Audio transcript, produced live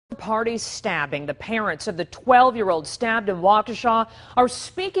party stabbing. The parents of the 12-year-old stabbed in Waukesha are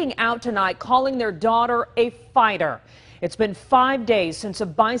speaking out tonight, calling their daughter a fighter. It's been 5 days since a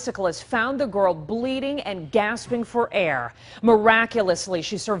bicyclist found the girl bleeding and gasping for air. Miraculously,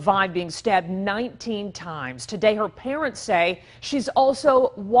 she survived being stabbed 19 times. Today, her parents say she's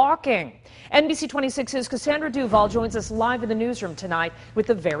also walking. NBC 26's Cassandra Duvall joins us live in the newsroom tonight with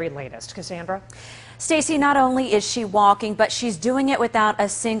the very latest. Cassandra? Stacey, not only is she walking, but she's doing it without a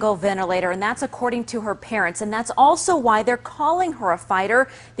single ventilator, and that's according to her parents. And that's also why they're calling her a fighter,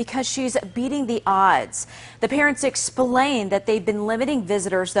 because she's beating the odds. The parents explain that they've been limiting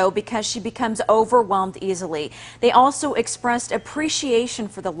visitors, though, because she becomes overwhelmed easily. They also expressed appreciation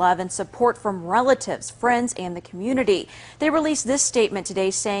for the love and support from relatives, friends, and the community. They released this statement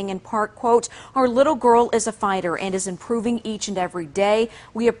today saying in part, quote, "Our little girl is a fighter and is improving each and every day.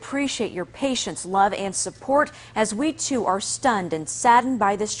 We appreciate your patience, love, and support as we too are stunned and saddened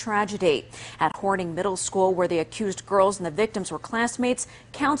by this tragedy." At Horning Middle School, where the accused girls and the victims were classmates,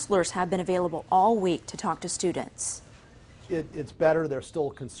 counselors have been available all week to talk to students. It's better. There's still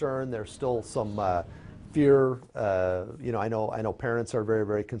concern. There's still some fear. I know parents are very,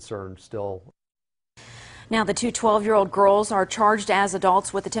 very concerned still. Now, the two 12-year-old girls are charged as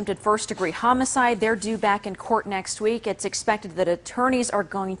adults with attempted first-degree homicide. They're due back in court next week. It's expected that attorneys are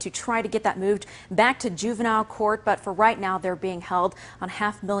going to try to get that moved back to juvenile court, but for right now, they're being held on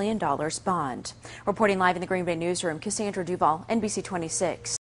 $500,000 bond. Reporting live in the Green Bay newsroom, Cassandra Duvall, NBC 26.